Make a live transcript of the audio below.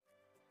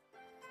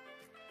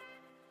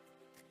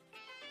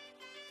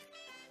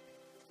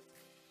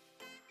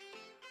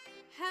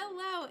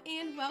Hello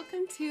and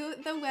welcome to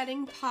the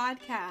Wedding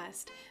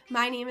Podcast.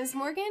 My name is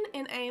Morgan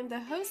and I am the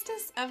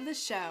hostess of the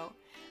show.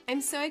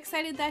 I'm so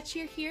excited that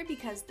you're here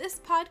because this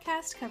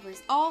podcast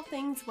covers all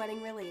things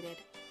wedding related.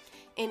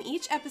 In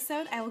each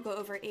episode, I will go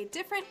over a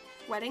different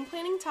wedding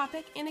planning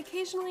topic and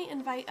occasionally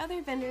invite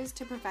other vendors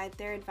to provide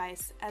their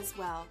advice as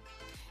well.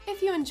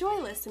 If you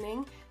enjoy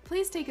listening,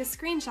 please take a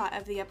screenshot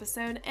of the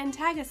episode and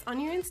tag us on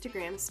your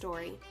Instagram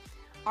story.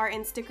 Our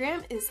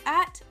Instagram is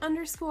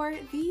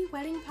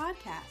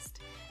 @_the-wedding-podcast.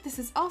 This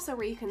is also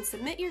where you can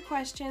submit your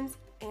questions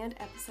and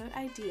episode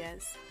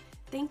ideas.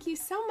 Thank you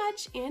so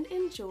much and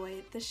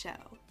enjoy the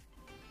show.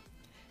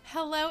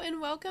 Hello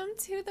and welcome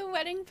to the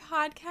Wedding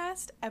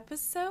Podcast,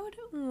 episode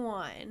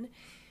 1.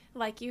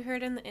 Like you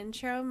heard in the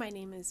intro, my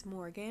name is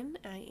Morgan.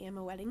 I am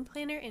a wedding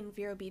planner in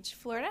Vero Beach,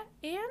 Florida,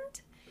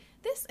 and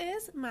this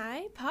is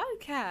my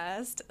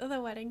podcast, the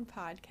Wedding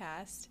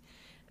Podcast.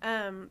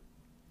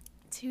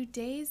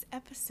 Today's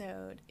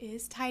episode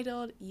is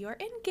titled, You're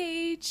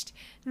Engaged,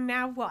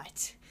 Now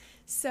What?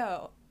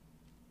 So,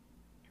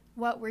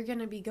 what we're going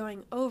to be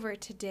going over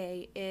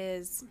today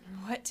is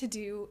what to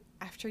do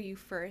after you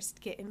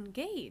first get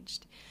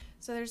engaged.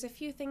 So there's a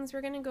few things we're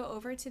going to go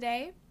over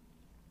today.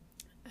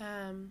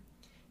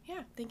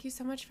 Thank you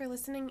so much for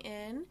listening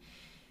in.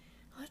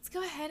 Let's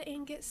go ahead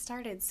and get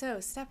started. So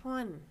step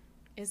 1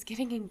 is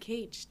getting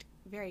engaged,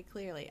 very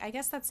clearly. I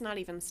guess that's not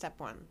even step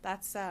 1.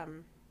 That's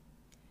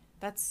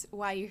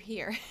why you're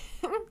here.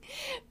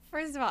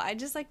 First of all, I'd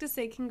just like to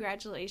say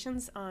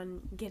congratulations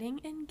on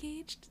getting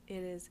engaged.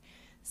 It is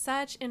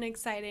such an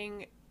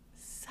exciting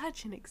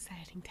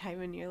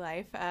time in your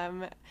life.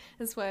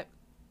 It's what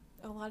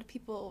a lot of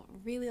people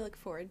really look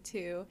forward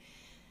to,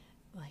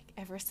 like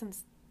ever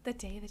since the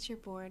day that you're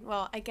born.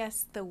 Well, I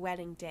guess the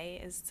wedding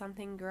day is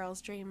something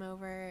girls dream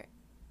over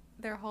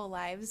their whole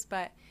lives,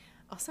 but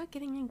also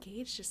getting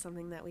engaged is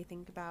something that we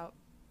think about,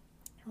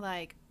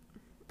 like,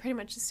 pretty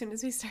much as soon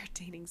as we start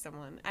dating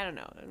someone. I don't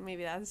know,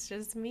 maybe that's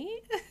just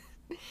me.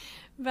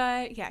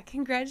 But yeah,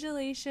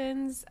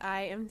 congratulations.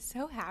 I am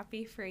so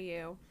happy for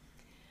you.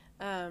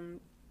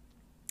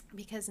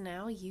 Because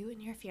now you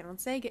and your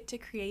fiance get to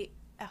create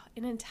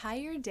an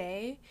entire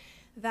day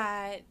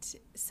that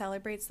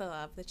celebrates the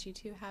love that you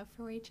two have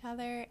for each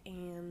other.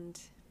 And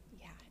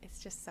yeah, it's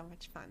just so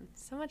much fun.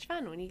 So much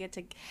fun when you get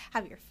to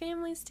have your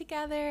families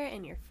together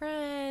and your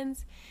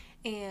friends.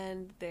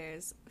 And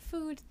there's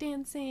food,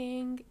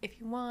 dancing, if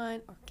you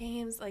want, or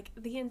games. Like,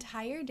 the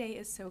entire day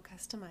is so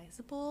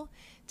customizable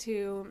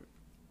to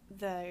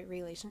the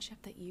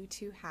relationship that you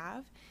two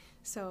have.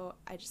 So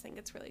I just think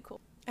it's really cool.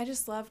 I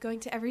just love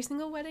going to every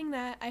single wedding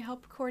that I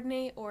help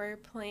coordinate or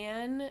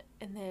plan.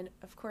 And then,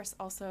 of course,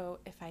 also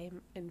if I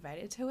am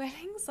invited to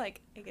weddings, like,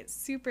 I get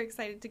super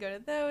excited to go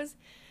to those.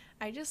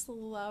 I just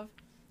love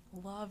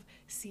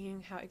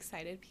seeing how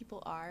excited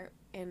people are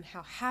and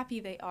how happy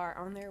they are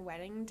on their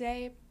wedding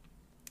day.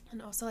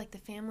 And also, like, the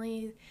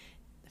family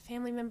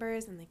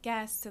members and the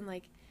guests, and,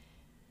 like,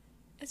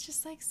 it's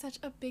just, like, such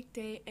a big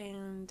day,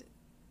 and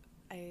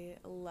I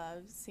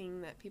love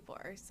seeing that people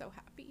are so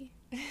happy.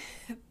 I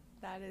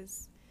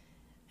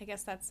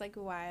guess that's, like,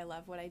 why I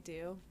love what I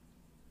do.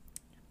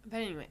 But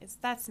anyways,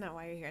 that's not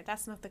why you're here.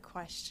 That's not the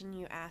question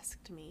you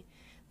asked me.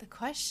 The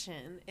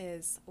question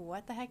is,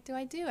 what the heck do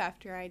I do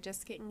after I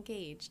just get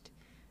engaged?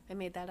 I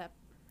made that up.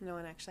 No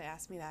one actually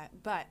asked me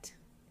that, but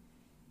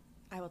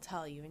I will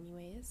tell you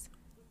anyways.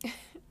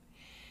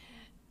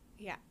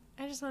 Yeah,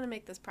 I just want to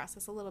make this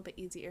process a little bit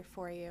easier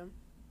for you.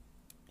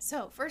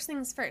 So, first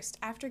things first,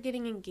 after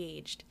getting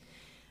engaged,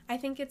 I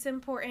think it's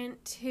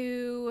important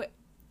to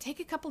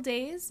take a couple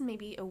days,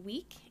 maybe a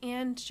week,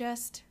 and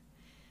just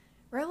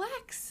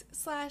relax /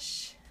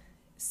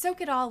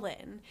 soak it all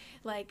in.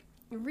 Like,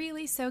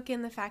 really soak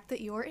in the fact that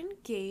you're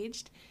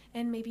engaged,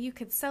 and maybe you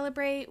could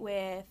celebrate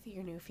with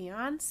your new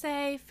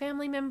fiance,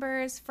 family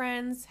members,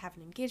 friends, have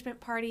an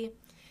engagement party.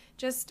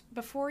 Just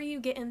before you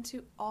get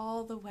into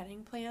all the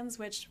wedding plans,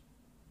 which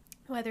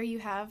whether you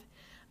have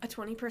a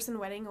 20-person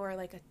wedding or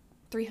like a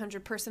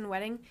 300-person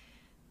wedding,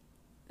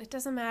 it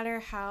doesn't matter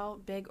how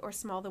big or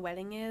small the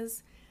wedding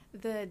is.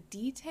 The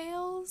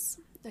details,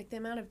 like the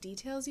amount of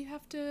details you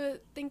have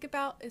to think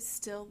about, is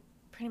still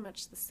pretty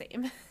much the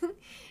same.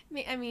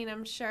 I mean,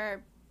 I'm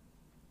sure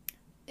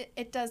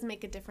it does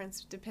make a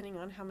difference depending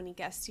on how many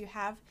guests you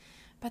have,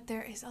 but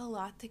there is a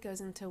lot that goes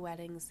into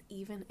weddings,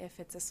 even if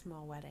it's a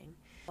small wedding.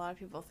 A lot of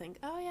people think,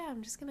 oh yeah,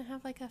 I'm just going to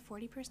have like a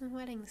 40-person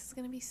wedding. This is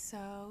going to be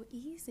so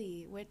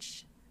easy,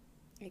 which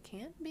it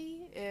can't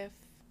be if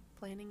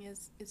planning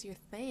is your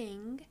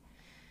thing,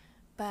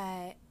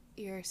 but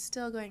you're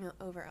still going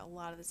over a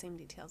lot of the same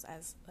details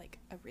as like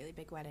a really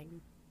big wedding.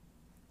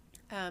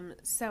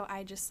 So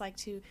I just like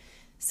to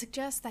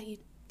suggest that you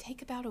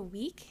take about a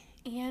week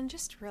and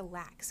just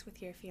relax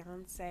with your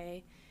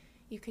fiance.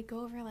 You could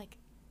go over like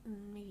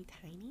maybe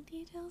tiny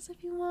details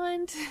if you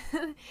want.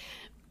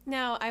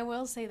 Now, I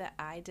will say that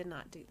I did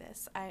not do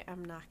this.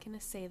 I'm not going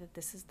to say that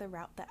this is the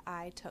route that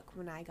I took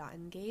when I got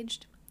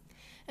engaged.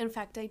 In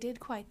fact, I did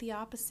quite the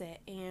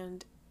opposite,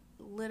 and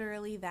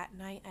literally that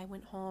night I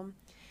went home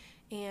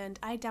and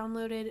I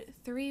downloaded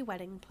 3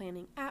 wedding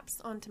planning apps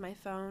onto my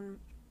phone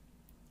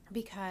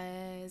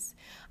because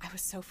I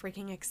was so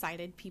freaking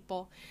excited,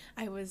 people.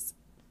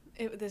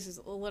 This is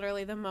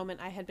literally the moment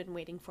I had been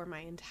waiting for my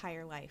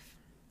entire life,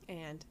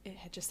 and it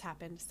had just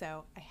happened,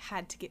 so I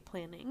had to get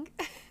planning.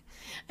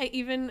 I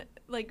even,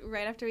 like,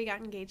 right after we got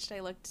engaged,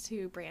 I looked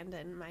to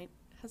Brandon, my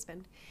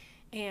husband,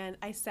 and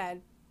I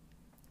said,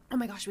 oh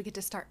my gosh, we get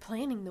to start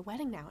planning the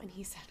wedding now. And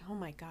he said, oh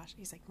my gosh.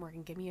 He's like,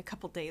 Morgan, give me a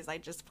couple days. I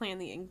just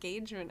planned the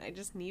engagement. I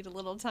just need a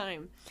little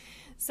time.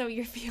 So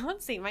your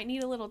fiance might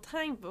need a little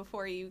time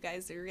before you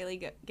guys really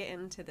get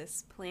into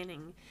this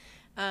planning.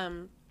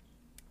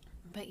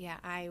 But yeah,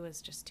 I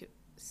was just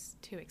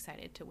too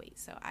excited to wait.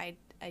 So I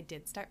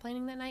did start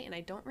planning that night, and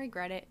I don't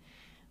regret it.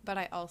 But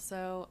I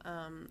also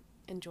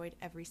enjoyed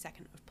every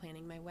second of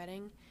planning my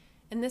wedding.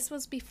 And this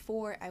was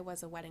before I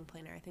was a wedding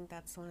planner. I think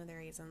that's one of the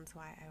reasons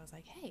why I was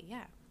like, hey,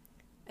 yeah.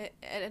 It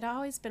had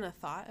always been a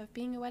thought of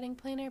being a wedding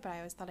planner, but I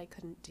always thought I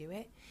couldn't do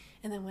it.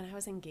 And then when I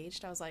was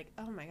engaged, I was like,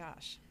 oh my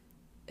gosh,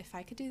 if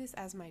I could do this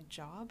as my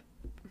job,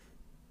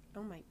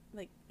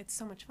 it's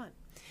so much fun.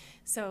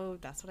 So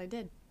that's what I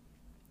did.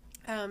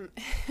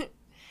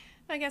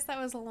 I guess that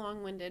was a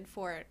long-winded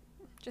for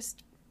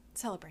just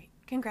celebrate.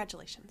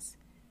 Congratulations.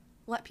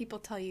 Let people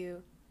tell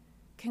you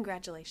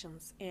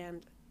congratulations,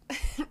 and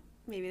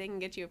maybe they can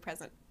get you a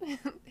present.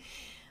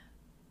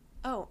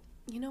 Oh,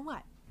 you know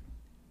what?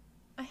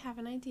 I have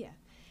an idea.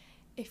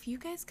 If you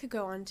guys could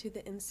go onto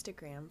the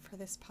Instagram for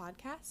this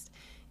podcast,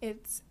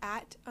 it's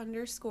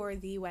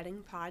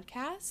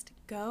 @_the_wedding_podcast.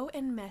 Go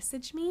and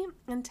message me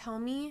and tell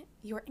me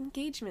your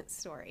engagement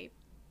story.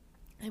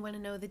 I want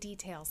to know the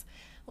details.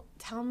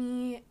 Tell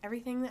me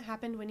everything that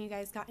happened when you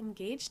guys got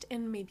engaged,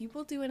 and maybe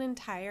we'll do an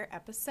entire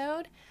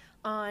episode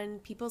on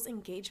people's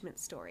engagement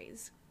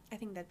stories. I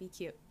think that'd be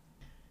cute.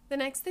 The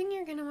next thing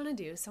you're going to want to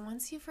do, so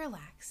once you've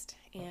relaxed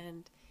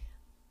and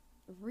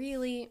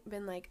really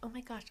been like, oh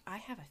my gosh, I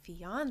have a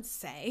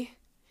fiance,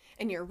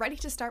 and you're ready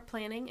to start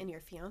planning, and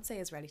your fiance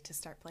is ready to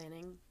start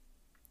planning,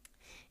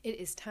 it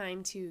is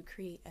time to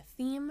create a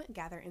theme,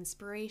 gather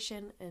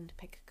inspiration, and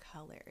pick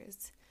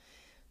colors.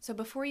 So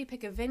before you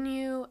pick a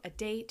venue, a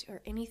date,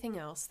 or anything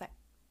else that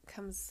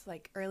comes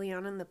like early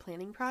on in the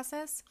planning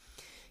process,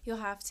 you'll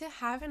have to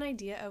have an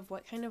idea of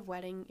what kind of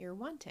wedding you're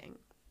wanting.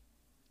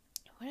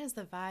 What is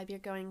the vibe you're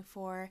going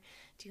for?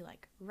 Do you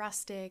like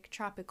rustic,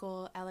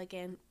 tropical,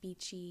 elegant,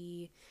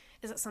 beachy?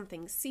 Is it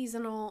something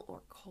seasonal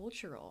or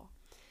cultural?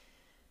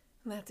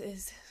 That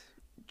is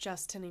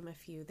just to name a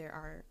few. There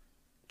are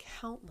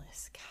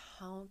countless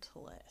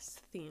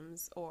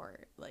themes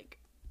or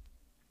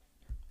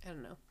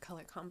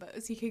color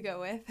combos you could go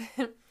with.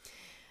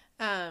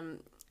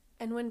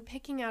 And when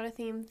picking out a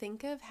theme,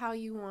 think of how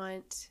you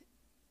want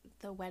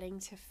the wedding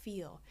to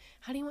feel.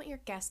 How do you want your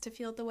guests to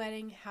feel at the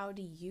wedding? How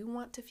do you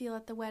want to feel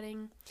at the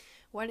wedding?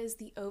 What is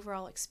the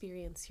overall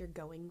experience you're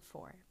going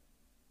for?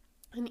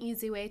 An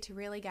easy way to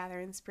really gather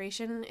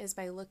inspiration is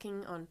by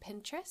looking on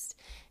Pinterest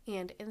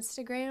and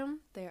Instagram.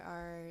 There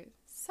are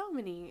so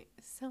many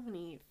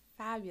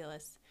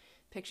fabulous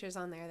pictures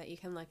on there that you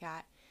can look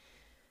at.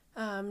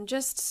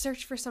 Just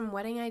search for some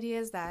wedding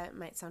ideas that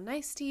might sound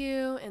nice to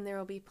you, and there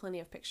will be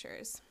plenty of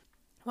pictures.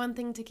 One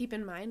thing to keep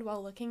in mind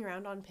while looking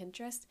around on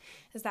Pinterest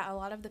is that a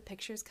lot of the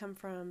pictures come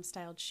from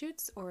styled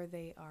shoots, or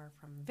they are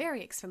from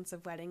very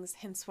expensive weddings,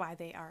 hence why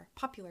they are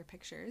popular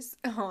pictures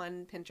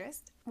on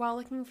Pinterest. While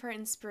looking for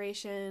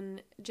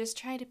inspiration, just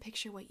try to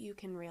picture what you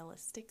can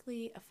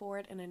realistically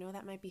afford, and I know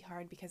that might be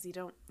hard because you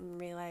don't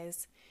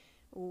realize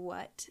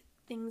what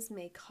things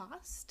may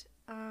cost,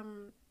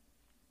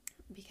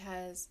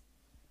 because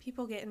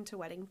people get into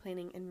wedding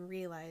planning and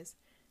realize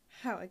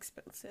how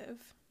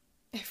expensive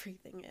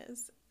everything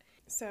is.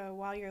 So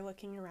while you're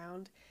looking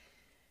around,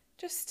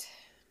 just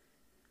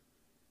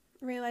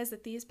realize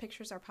that these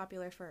pictures are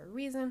popular for a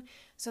reason.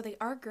 So they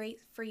are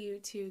great for you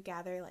to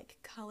gather like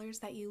colors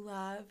that you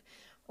love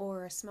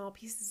or small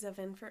pieces of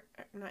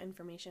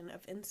inspiration.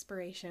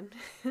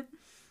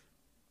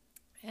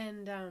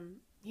 And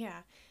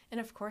and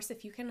of course,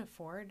 if you can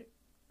afford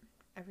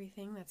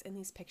everything that's in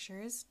these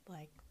pictures,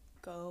 like,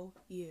 go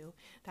you.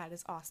 That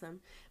is awesome.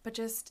 But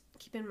just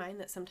keep in mind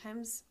that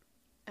sometimes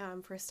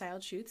for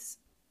styled shoots,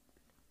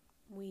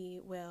 we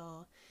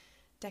will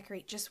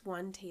decorate just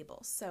one table.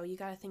 So you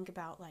got to think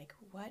about, like,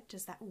 what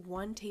does that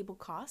one table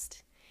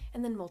cost?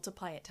 And then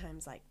multiply it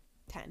times like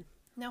 10.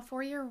 Now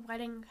for your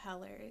wedding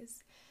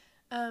colors.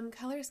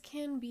 Colors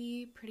can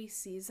be pretty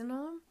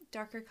seasonal.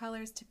 Darker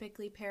colors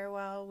typically pair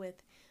well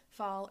with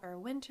fall or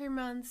winter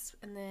months,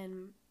 and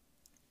then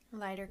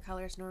lighter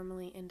colors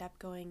normally end up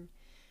going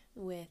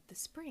with the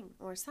spring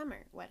or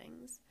summer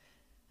weddings.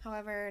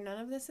 However,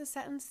 none of this is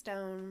set in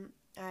stone.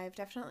 I've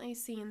definitely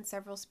seen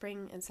several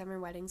spring and summer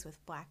weddings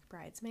with black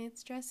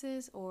bridesmaids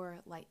dresses or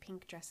light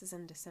pink dresses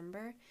in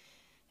December.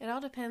 It all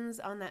depends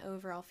on that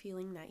overall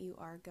feeling that you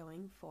are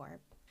going for.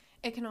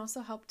 It can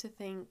also help to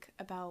think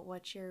about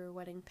what your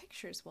wedding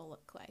pictures will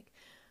look like.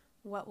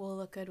 What will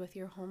look good with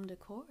your home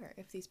decor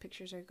if these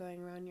pictures are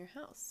going around your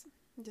house?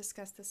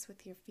 discuss this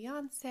with your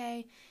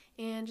fiance,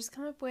 and just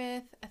come up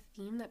with a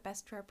theme that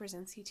best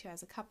represents you two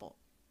as a couple.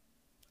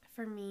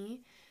 For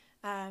me,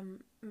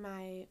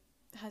 my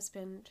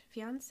husband,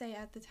 fiance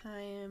at the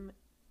time,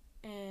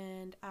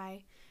 and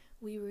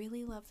we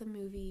really love the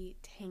movie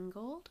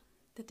Tangled,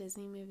 the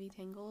Disney movie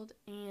Tangled,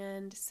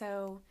 and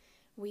so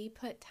we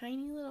put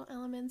tiny little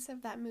elements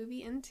of that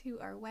movie into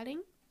our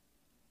wedding.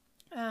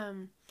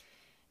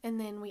 And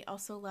then we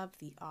also love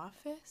The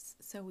Office,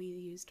 so we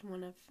used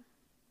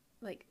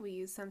we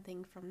used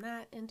something from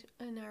that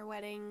in our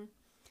wedding.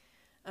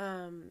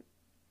 And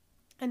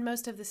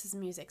most of this is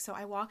music. So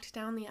I walked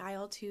down the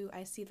aisle to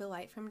I See the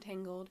Light from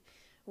Tangled.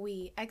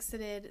 We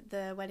exited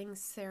the wedding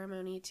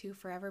ceremony to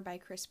Forever by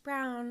Chris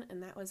Brown,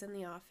 and that was in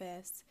The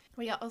Office.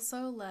 We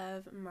also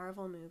love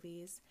Marvel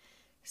movies.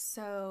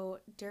 So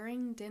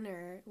during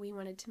dinner, we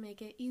wanted to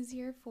make it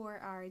easier for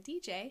our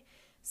DJ.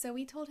 So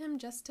we told him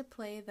just to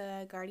play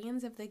the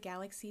Guardians of the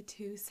Galaxy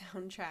 2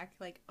 soundtrack,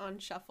 on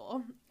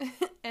shuffle.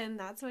 And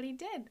that's what he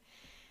did.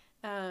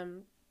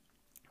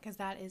 Because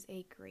that is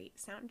a great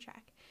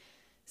soundtrack.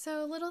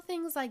 So little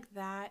things like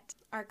that.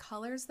 Our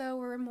colors, though,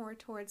 were more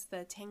towards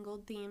the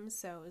Tangled theme.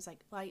 So it was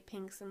light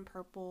pinks and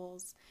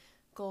purples,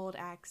 gold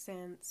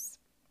accents,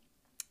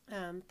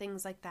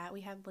 things like that.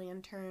 We had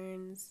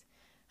lanterns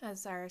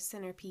as our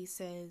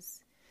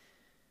centerpieces.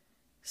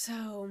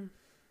 So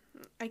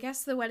I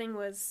guess the wedding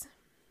was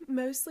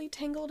mostly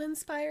Tangled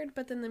inspired,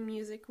 but then the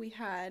music we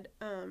had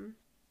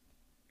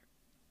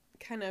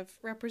kind of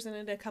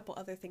represented a couple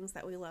other things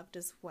that we loved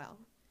as well.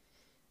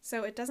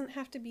 So it doesn't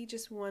have to be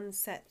just one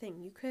set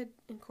thing. You could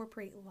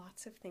incorporate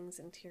lots of things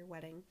into your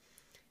wedding,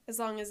 as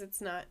long as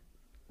it's not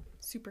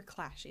super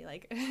clashy.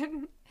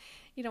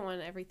 You don't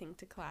want everything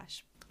to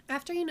clash.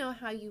 After you know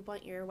how you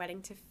want your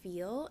wedding to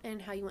feel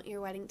and how you want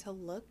your wedding to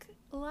look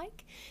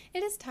like,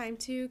 it is time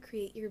to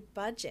create your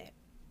budget.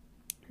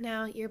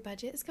 Now, your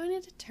budget is going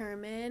to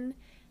determine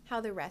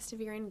how the rest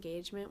of your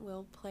engagement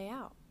will play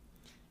out.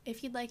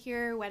 If you'd like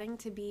your wedding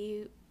to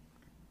be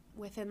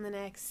within the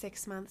next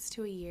 6 months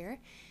to a year,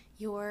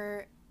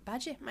 your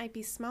budget might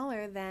be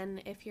smaller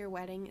than if your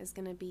wedding is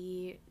going to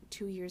be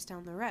 2 years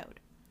down the road.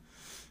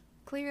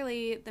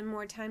 Clearly, the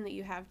more time that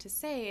you have to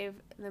save,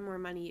 the more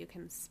money you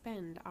can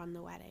spend on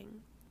the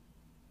wedding.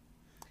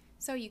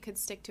 So you could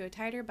stick to a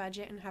tighter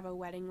budget and have a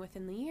wedding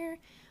within the year,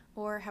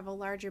 or have a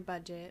larger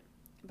budget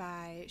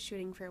by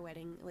shooting for a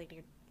wedding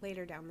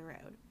later down the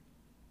road.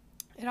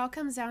 It all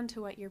comes down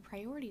to what your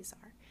priorities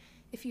are.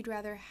 If you'd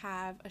rather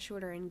have a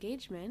shorter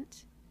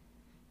engagement,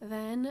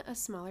 then a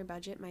smaller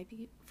budget might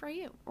be for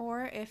you.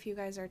 Or if you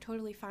guys are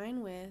totally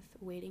fine with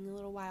waiting a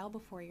little while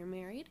before you're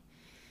married,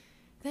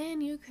 then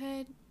you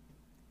could,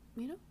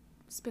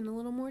 spend a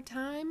little more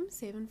time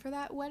saving for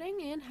that wedding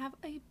and have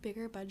a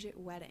bigger budget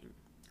wedding.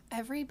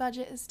 Every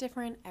budget is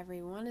different,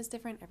 everyone is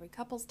different, every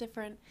couple's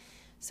different,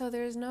 so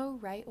there's no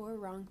right or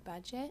wrong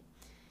budget.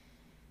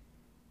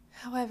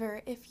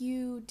 However, if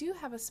you do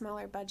have a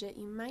smaller budget,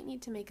 you might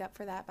need to make up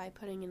for that by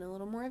putting in a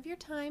little more of your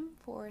time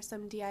for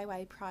some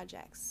DIY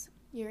projects.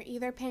 You're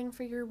either paying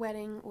for your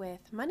wedding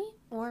with money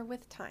or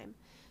with time.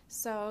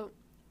 So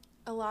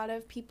a lot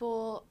of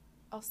people,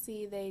 I'll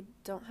see they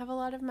don't have a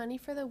lot of money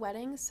for the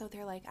wedding, so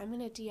they're like, I'm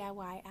going to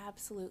DIY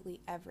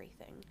absolutely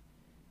everything.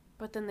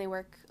 But then they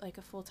work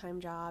a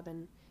full-time job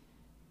and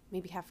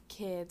maybe have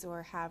kids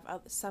or have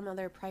some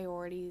other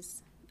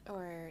priorities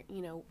or,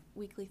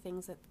 weekly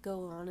things that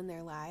go on in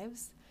their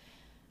lives.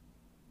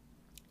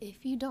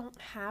 If you don't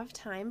have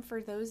time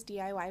for those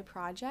DIY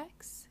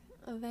projects,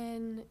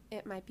 then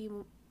it might be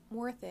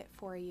worth it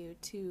for you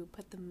to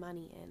put the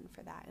money in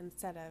for that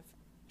instead of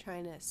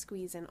trying to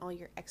squeeze in all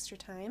your extra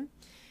time.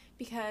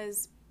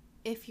 Because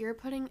if you're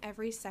putting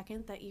every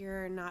second that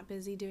you're not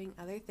busy doing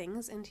other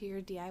things into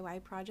your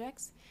DIY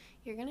projects,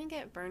 you're going to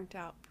get burnt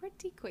out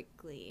pretty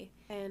quickly.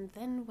 And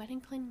then wedding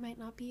planning might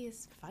not be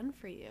as fun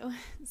for you.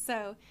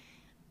 So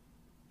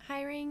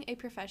hiring a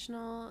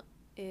professional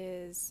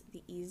is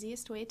the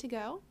easiest way to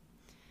go,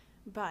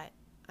 but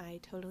I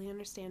totally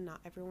understand not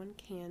everyone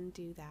can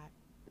do that.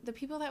 The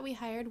people that we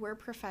hired were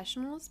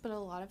professionals, but a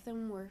lot of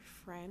them were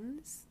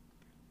friends.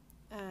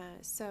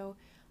 So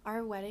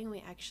our wedding,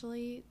 we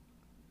actually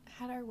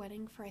had our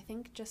wedding for I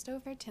think just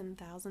over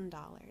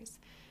 $10,000,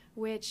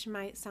 which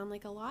might sound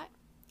like a lot,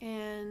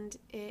 and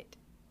it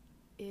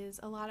is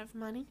a lot of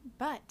money,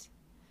 but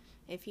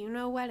if you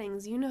know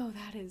weddings, you know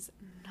that is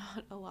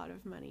not a lot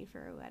of money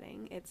for a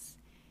wedding. It's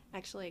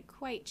actually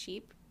quite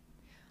cheap.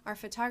 Our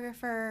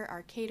photographer,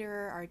 our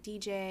caterer, our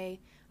DJ,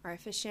 our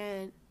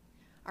officiant,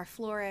 our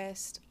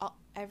florist,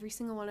 every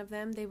single one of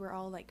them, they were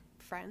all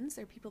friends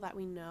or people that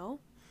we know,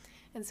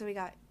 and so we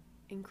got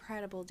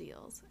incredible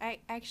deals. I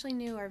actually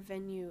knew our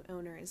venue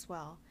owner as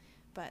well,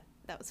 but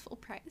that was full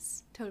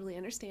price. Totally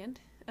understand.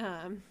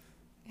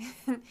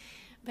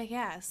 But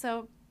yeah,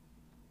 so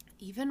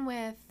even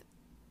with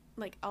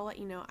I'll let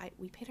you know,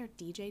 we paid our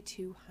DJ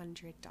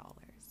 $200.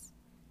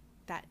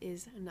 That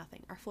is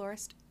nothing. Our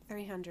florist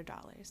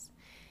 $300.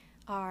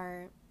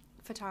 Our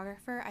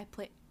photographer,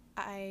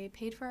 I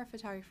paid for our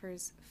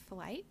photographer's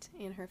flight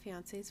and her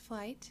fiance's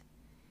flight.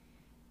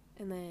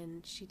 and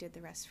then she did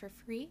the rest for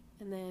free.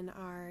 And then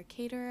our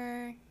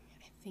caterer,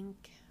 I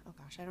think, oh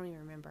gosh, I don't even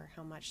remember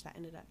how much that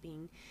ended up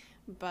being,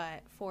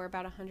 but for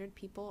about 100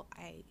 people,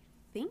 I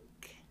think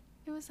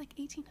it was like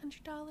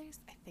 $1,800,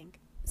 I think.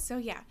 So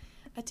yeah,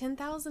 a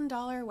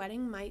 $10,000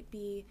 wedding might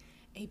be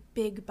a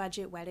big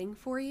budget wedding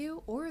for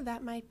you, or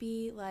that might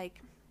be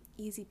like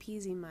easy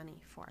peasy money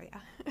for you.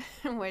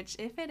 Which,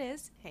 if it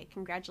is, hey,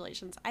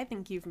 congratulations. I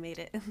think you've made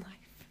it in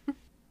life.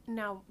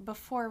 Now,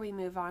 before we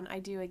move on, I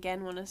do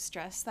again want to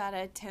stress that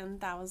a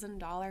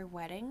 $10,000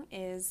 wedding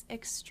is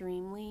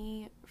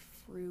extremely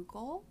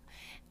frugal.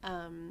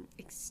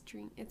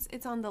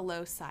 It's on the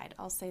low side,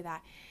 I'll say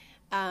that.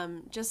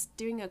 Just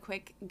doing a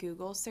quick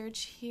Google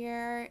search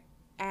here,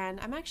 and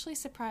I'm actually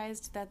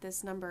surprised that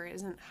this number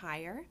isn't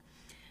higher,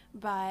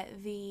 but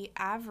the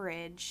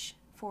average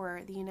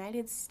for the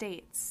United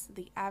States,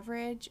 the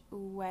average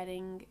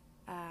wedding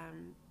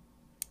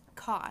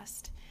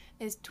cost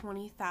is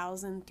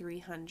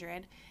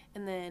 $20,300,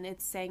 and then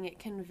it's saying it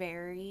can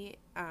vary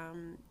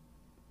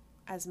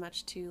as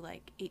much to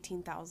like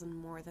 $18,000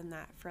 more than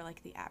that for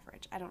like the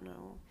average. I don't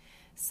know.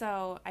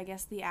 So I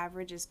guess the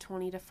average is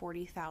 $20,000 to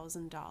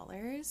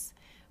 $40,000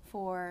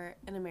 for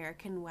an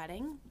American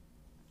wedding.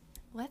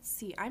 Let's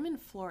see. I'm in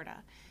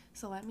Florida,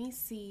 so let me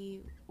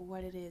see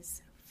what it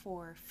is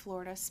for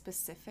Florida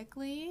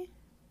specifically.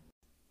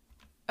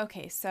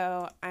 Okay,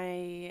 so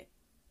I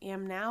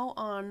am now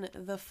on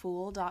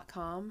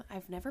thefool.com.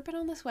 I've never been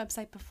on this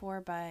website before,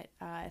 but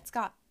it's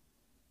got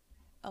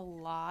a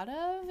lot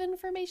of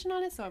information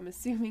on it, so I'm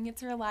assuming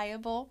it's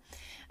reliable.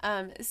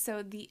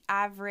 So the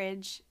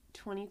average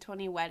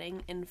 2020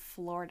 wedding in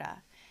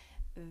Florida,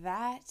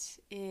 that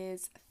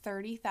is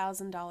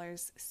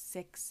 $30,000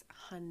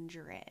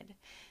 $600.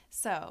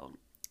 So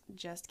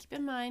just keep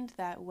in mind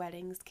that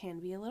weddings can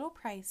be a little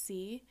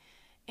pricey,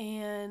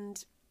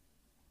 and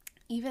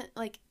even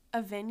like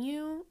a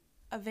venue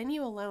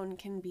alone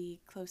can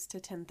be close to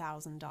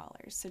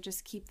 $10,000. So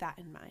just keep that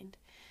in mind.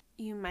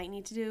 You might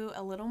need to do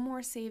a little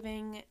more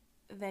saving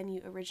than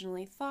you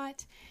originally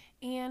thought,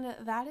 and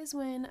that is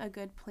when a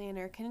good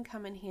planner can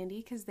come in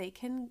handy, because they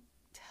can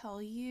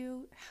tell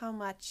you how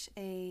much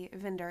a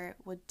vendor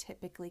would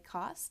typically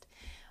cost.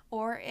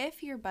 Or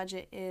if your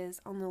budget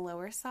is on the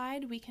lower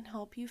side, we can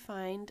help you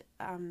find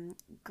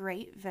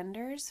great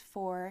vendors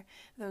for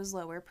those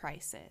lower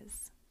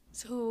prices.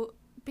 So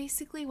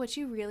basically what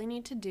you really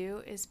need to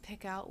do is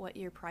pick out what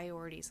your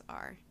priorities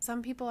are.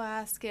 Some people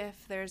ask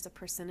if there's a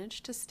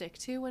percentage to stick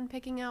to when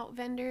picking out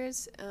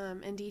vendors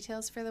and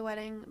details for the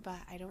wedding, but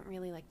I don't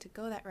really like to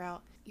go that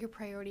route. Your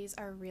priorities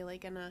are really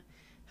gonna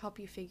help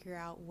you figure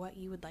out what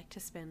you would like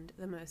to spend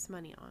the most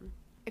money on.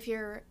 If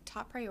your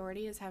top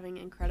priority is having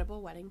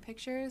incredible wedding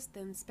pictures,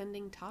 then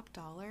spending top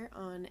dollar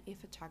on a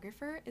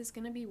photographer is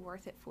going to be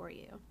worth it for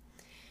you.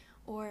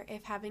 Or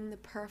if having the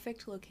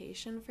perfect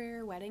location for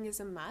your wedding is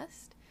a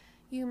must,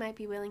 you might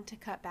be willing to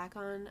cut back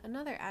on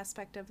another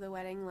aspect of the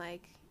wedding,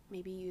 like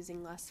maybe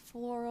using less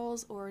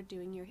florals or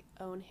doing your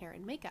own hair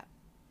and makeup.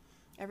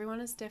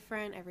 Everyone is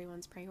different,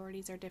 everyone's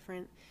priorities are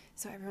different,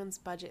 so everyone's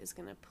budget is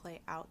going to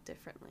play out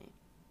differently.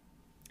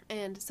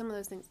 And some of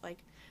those things,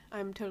 like,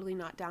 I'm totally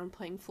not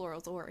downplaying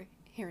florals or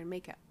hair and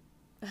makeup.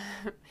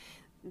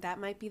 That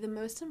might be the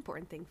most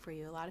important thing for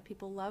you. A lot of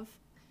people love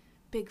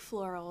big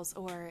florals,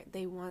 or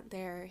they want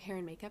their hair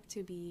and makeup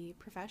to be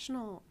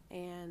professional,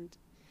 and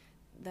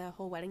the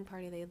whole wedding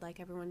party, they'd like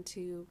everyone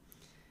to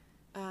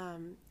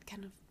kind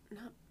of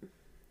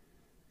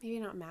maybe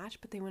not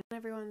match, but they want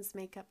everyone's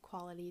makeup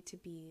quality to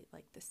be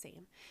like the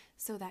same.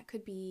 So that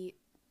could be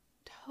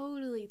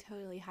totally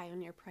high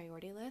on your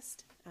priority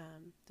list.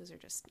 Those are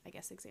just, I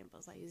guess,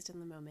 examples I used in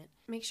the moment.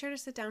 Make sure to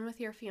sit down with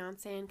your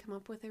fiance and come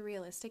up with a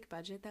realistic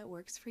budget that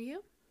works for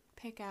you.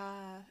 Pick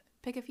a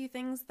few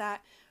things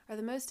that are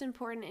the most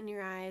important in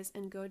your eyes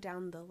and go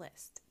down the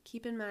list.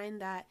 Keep in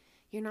mind that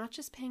you're not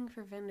just paying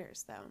for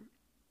vendors, though.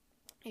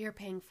 You're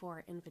paying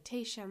for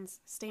invitations,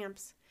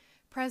 stamps,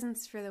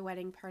 presents for the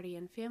wedding party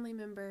and family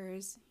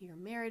members, your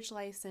marriage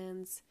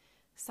license,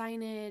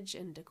 signage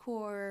and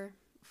decor,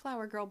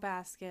 flower girl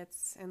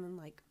baskets, and then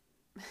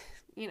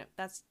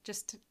that's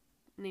just to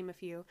name a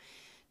few.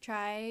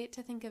 Try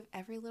to think of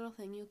every little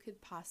thing you could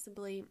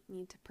possibly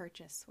need to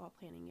purchase while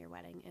planning your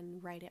wedding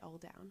and write it all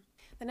down.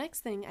 The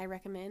next thing I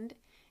recommend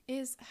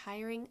is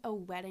hiring a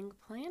wedding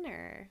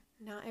planner.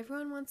 Not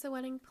everyone wants a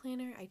wedding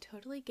planner. I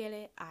totally get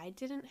it. I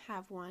didn't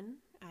have one.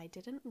 I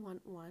didn't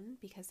want one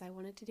because I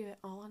wanted to do it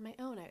all on my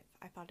own.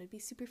 I thought it'd be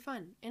super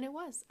fun, and it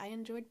was. I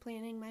enjoyed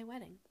planning my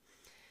wedding.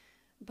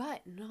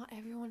 But not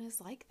everyone is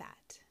like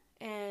that,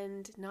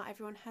 and not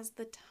everyone has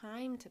the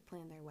time to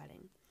plan their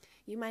wedding.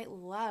 You might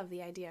love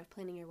the idea of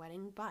planning your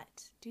wedding,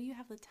 but do you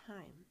have the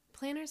time?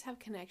 Planners have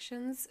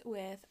connections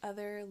with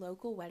other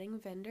local wedding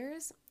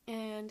vendors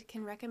and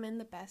can recommend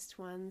the best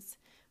ones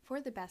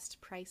for the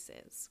best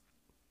prices.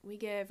 We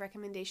give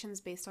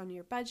recommendations based on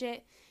your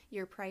budget,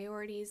 your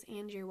priorities,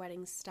 and your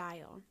wedding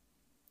style.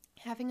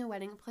 Having a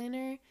wedding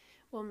planner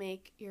will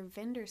make your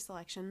vendor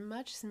selection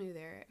much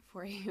smoother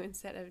for you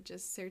instead of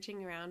just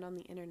searching around on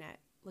the internet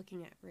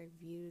looking at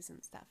reviews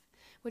and stuff.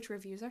 which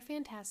reviews are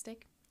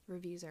fantastic.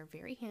 Reviews are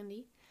very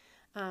handy.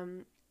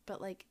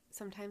 But like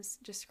sometimes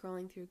just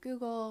scrolling through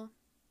Google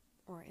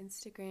or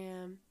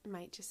Instagram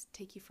might just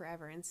take you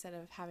forever instead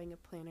of having a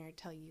planner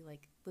tell you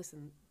like,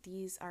 listen,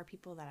 these are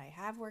people that I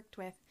have worked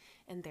with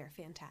and they're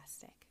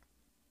fantastic.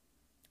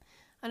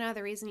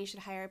 Another reason you should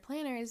hire a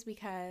planner is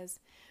because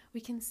we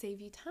can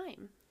save you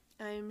time.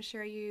 I'm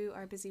sure you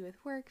are busy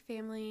with work,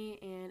 family,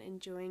 and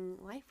enjoying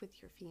life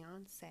with your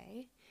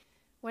fiance.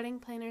 Wedding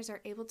planners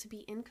are able to be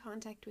in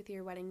contact with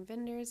your wedding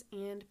vendors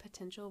and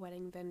potential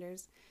wedding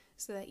vendors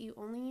so that you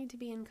only need to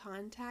be in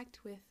contact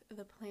with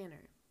the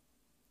planner,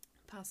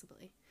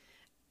 possibly.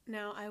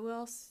 Now, I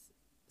will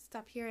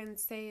stop here and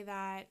say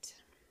that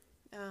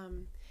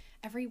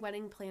every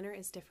wedding planner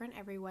is different.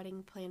 Every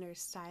wedding planner's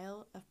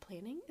style of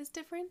planning is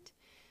different.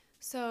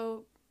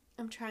 So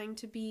I'm trying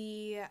to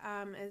be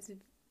as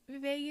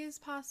vague as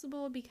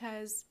possible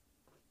because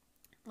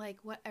like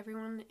what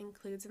everyone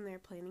includes in their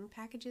planning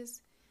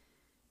packages,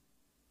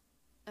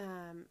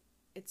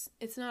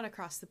 it's not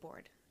across the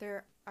board.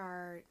 There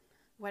are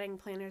wedding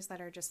planners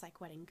that are just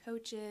like wedding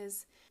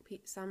coaches,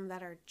 some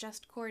that are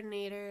just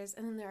coordinators,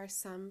 and then there are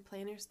some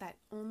planners that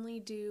only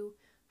do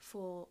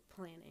full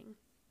planning.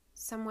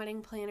 Some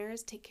wedding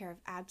planners take care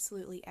of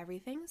absolutely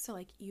everything, so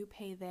like you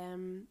pay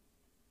them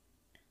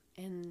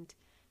and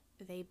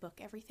they book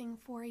everything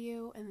for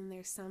you, and then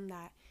there's some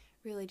that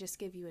really just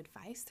give you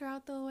advice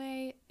throughout the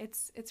way.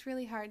 It's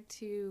really hard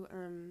to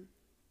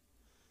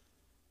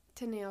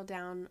nail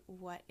down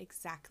what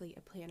exactly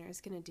a planner is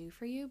going to do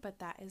for you, but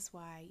that is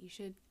why you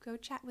should go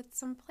chat with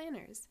some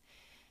planners.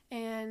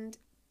 And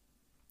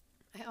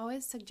I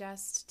always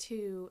suggest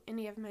to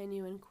any of my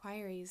new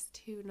inquiries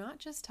to not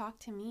just talk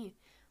to me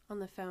on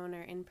the phone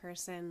or in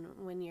person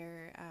when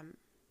you're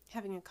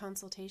having a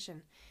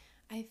consultation.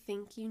 I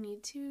think you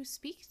need to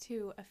speak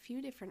to a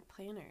few different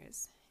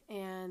planners,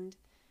 and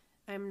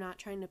I'm not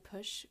trying to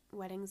push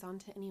weddings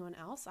onto anyone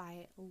else.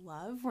 I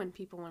love when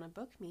people want to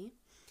book me.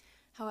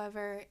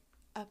 However,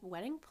 a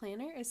wedding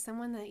planner is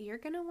someone that you're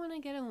going to want to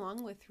get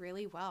along with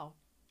really well.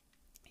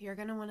 You're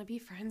going to want to be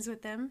friends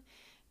with them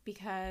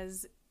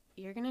because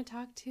you're going to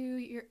talk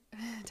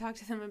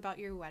to them about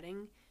your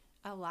wedding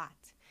a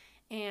lot.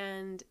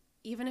 And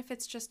even if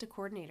it's just a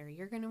coordinator,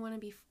 you're going to want to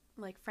be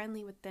like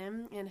friendly with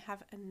them and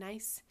have a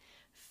nice,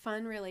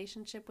 fun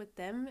relationship with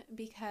them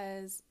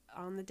because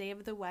on the day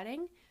of the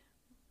wedding,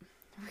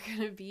 we're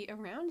going to be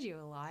around you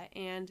a lot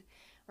and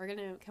we're going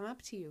to come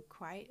up to you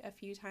quite a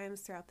few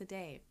times throughout the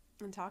day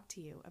and talk to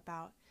you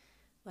about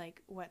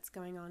like what's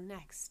going on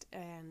next,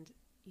 and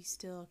you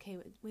still okay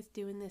with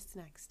doing this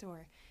next,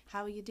 or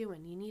how are you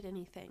doing? You need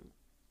anything?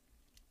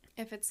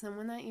 If it's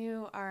someone that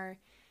you are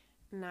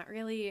not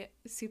really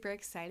super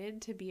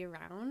excited to be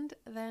around,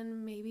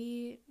 then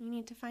maybe you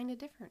need to find a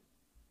different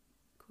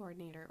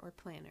coordinator or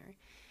planner.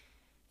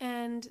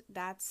 And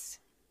that's,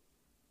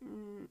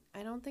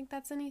 I don't think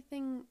that's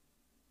anything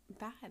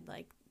bad.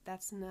 Like,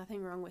 that's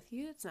nothing wrong with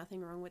you. It's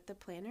nothing wrong with the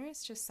planner.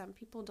 It's just some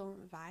people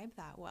don't vibe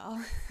that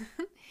well.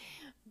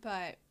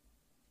 But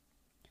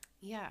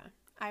yeah,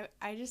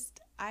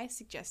 I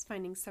suggest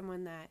finding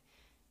someone that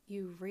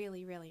you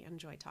really, really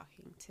enjoy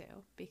talking to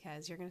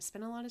because you're going to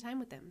spend a lot of time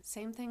with them.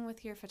 Same thing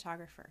with your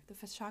photographer. The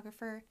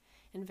photographer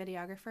and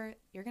videographer,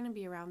 you're going to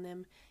be around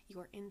them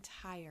your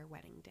entire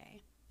wedding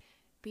day.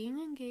 Being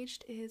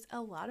engaged is a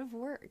lot of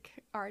work.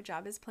 Our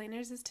job as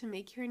planners is to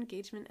make your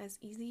engagement as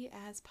easy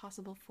as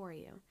possible for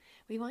you.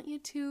 We want you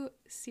to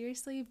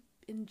seriously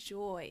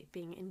enjoy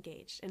being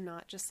engaged and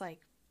not just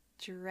like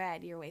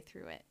dread your way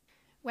through it.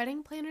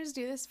 Wedding planners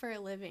do this for a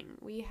living.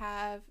 We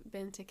have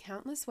been to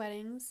countless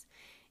weddings,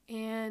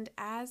 and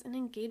as an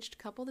engaged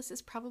couple, this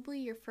is probably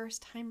your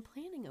first time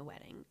planning a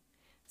wedding.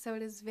 So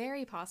it is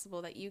very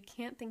possible that you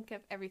can't think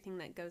of everything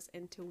that goes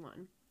into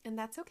one, and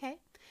that's okay.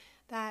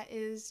 That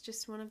is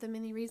just one of the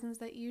many reasons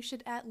that you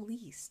should at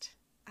least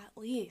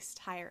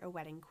hire a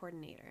wedding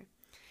coordinator.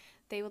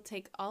 They will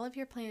take all of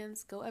your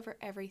plans, go over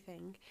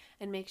everything,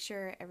 and make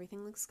sure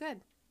everything looks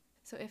good.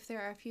 So if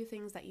there are a few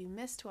things that you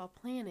missed while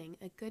planning,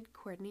 a good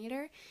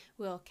coordinator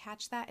will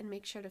catch that and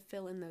make sure to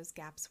fill in those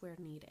gaps where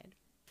needed.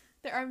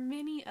 There are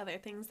many other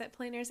things that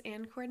planners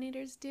and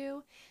coordinators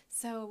do.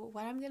 So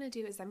what I'm going to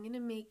do is I'm going to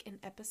make an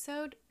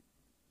episode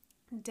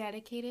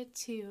dedicated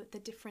to the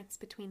difference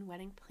between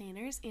wedding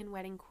planners and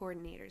wedding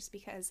coordinators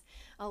because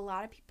a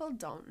lot of people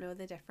don't know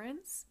the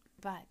difference,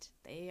 but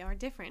they are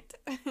different.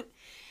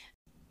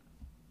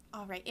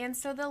 All right, and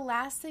so the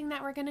last thing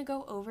that we're going to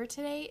go over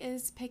today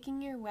is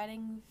picking your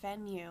wedding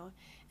venue.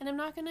 And I'm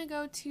not going to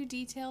go too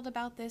detailed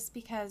about this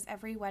because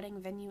every wedding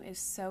venue is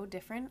so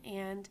different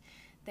and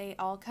they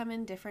all come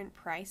in different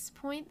price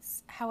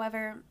points.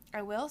 However,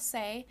 I will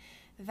say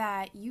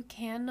that you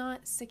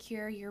cannot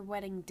secure your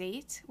wedding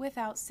date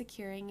without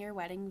securing your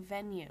wedding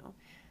venue.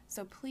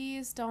 So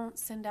please don't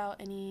send out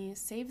any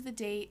save the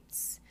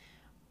dates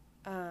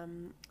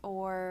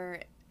or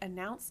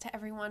announce to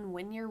everyone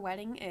when your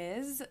wedding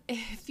is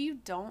if you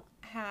don't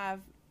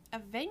have a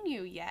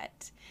venue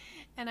yet.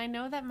 And I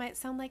know that might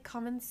sound like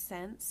common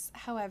sense.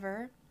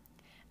 However,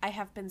 I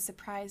have been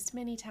surprised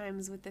many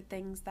times with the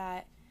things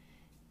that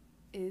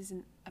is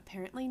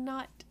apparently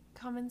not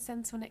common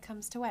sense when it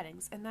comes to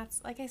weddings. And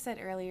that's, like I said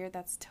earlier,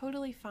 that's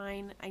totally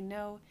fine. I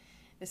know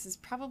this is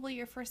probably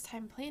your first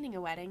time planning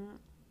a wedding,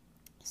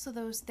 so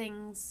those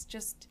things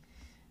just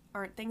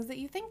aren't things that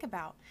you think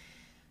about.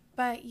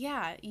 But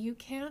yeah, you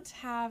can't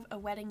have a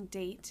wedding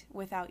date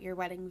without your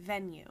wedding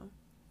venue.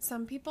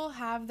 Some people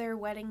have their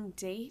wedding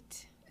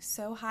date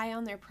so high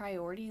on their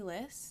priority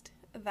list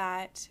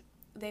that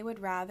they would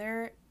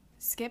rather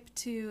skip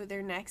to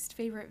their next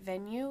favorite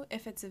venue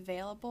if it's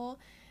available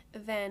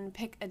than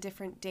pick a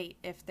different date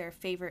if their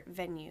favorite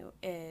venue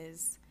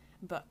is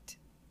booked.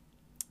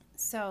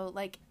 So,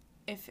 like,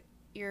 if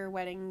your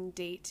wedding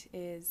date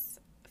is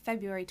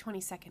February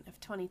 22nd of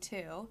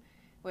 22,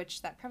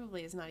 which that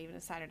probably is not even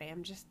a Saturday,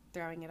 I'm just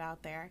throwing it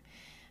out there.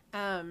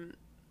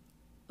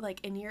 Like,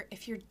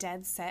 if you're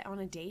dead set on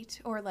a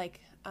date, or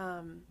like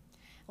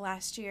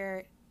last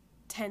year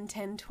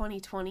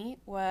 10/10/2020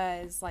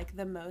 was like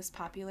the most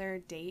popular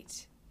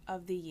date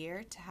of the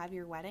year to have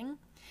your wedding.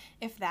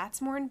 If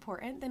that's more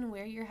important than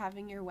where you're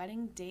having your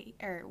wedding date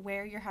or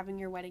where you're having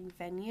your wedding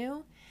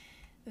venue,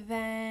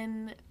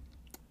 then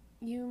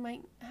you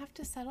might have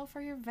to settle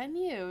for your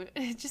venue,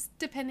 just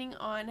depending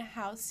on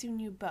how soon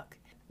you book.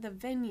 The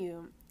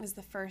venue is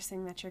the first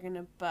thing that you're going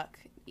to book,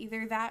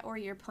 either that or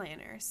your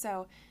planner.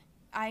 So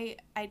I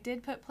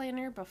did put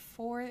planner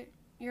before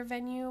your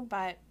venue,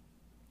 but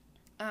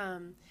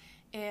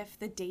if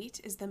the date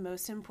is the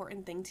most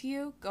important thing to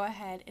you, go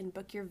ahead and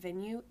book your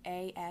venue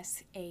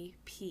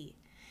ASAP.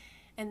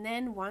 And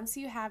then once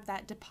you have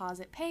that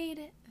deposit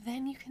paid,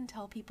 then you can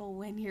tell people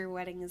when your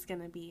wedding is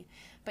going to be.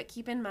 But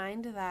keep in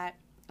mind that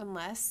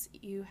unless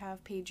you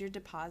have paid your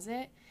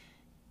deposit,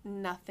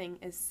 nothing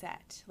is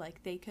set.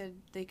 Like they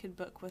could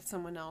book with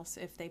someone else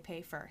if they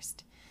pay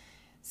first.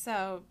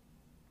 So,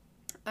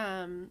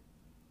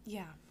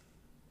 yeah,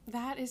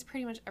 that is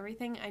pretty much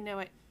everything. I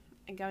know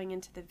going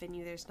into the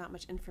venue, there's not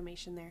much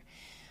information there.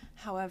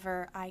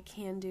 However, I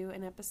can do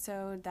an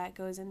episode that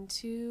goes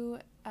into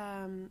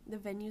the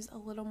venues a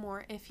little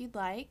more if you'd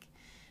like.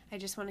 I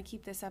just want to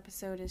keep this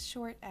episode as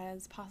short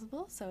as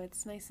possible so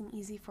it's nice and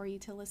easy for you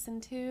to listen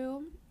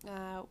to,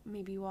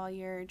 maybe while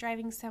you're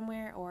driving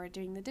somewhere or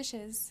doing the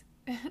dishes.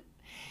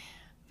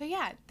 But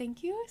yeah,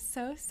 thank you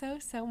so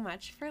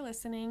much for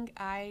listening.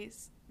 I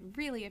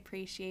really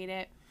appreciate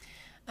it.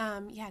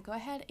 Go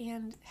ahead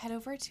and head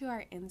over to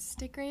our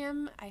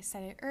Instagram. I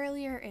said it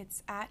earlier,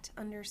 it's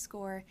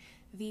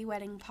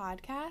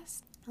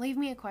 @_TheWeddingPodcast. Leave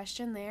me a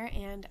question there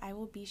and I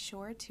will be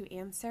sure to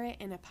answer it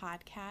in a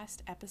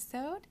podcast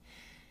episode.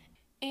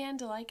 And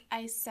like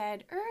I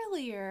said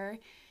earlier,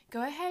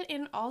 go ahead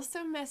and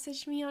also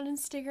message me on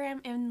Instagram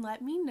and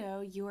let me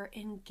know your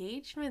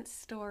engagement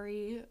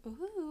story.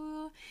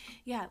 Ooh,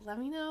 yeah, let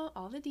me know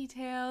all the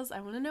details.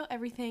 I want to know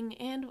everything,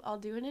 and I'll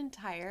do an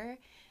entire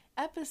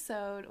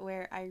episode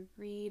where I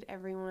read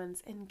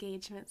everyone's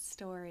engagement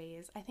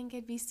stories. I think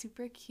it'd be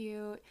super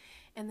cute,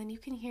 and then you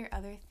can hear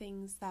other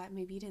things that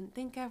maybe you didn't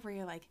think of where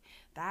you're like,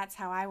 that's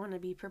how I want to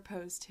be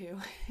proposed to.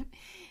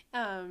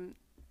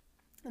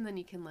 And then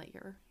you can let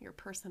your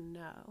person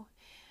know,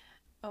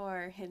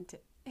 or hint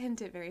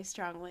it very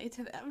strongly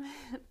to them.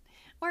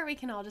 Or we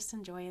can all just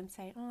enjoy and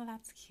say, oh,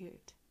 that's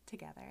cute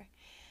together.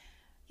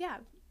 Yeah,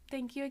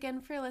 thank you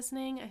again for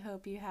listening. I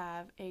hope you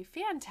have a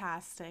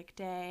fantastic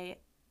day.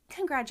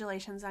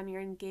 Congratulations on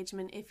your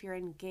engagement if you're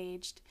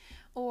engaged,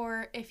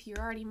 or if you're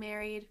already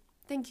married,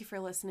 thank you for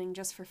listening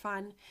just for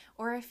fun.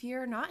 Or if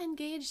you're not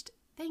engaged,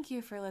 thank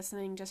you for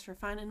listening just for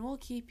fun, and we'll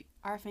keep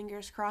our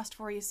fingers crossed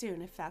for you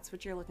soon if that's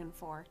what you're looking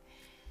for.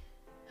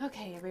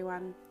 Okay,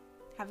 everyone,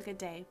 have a good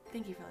day.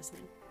 Thank you for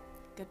listening.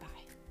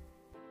 Goodbye.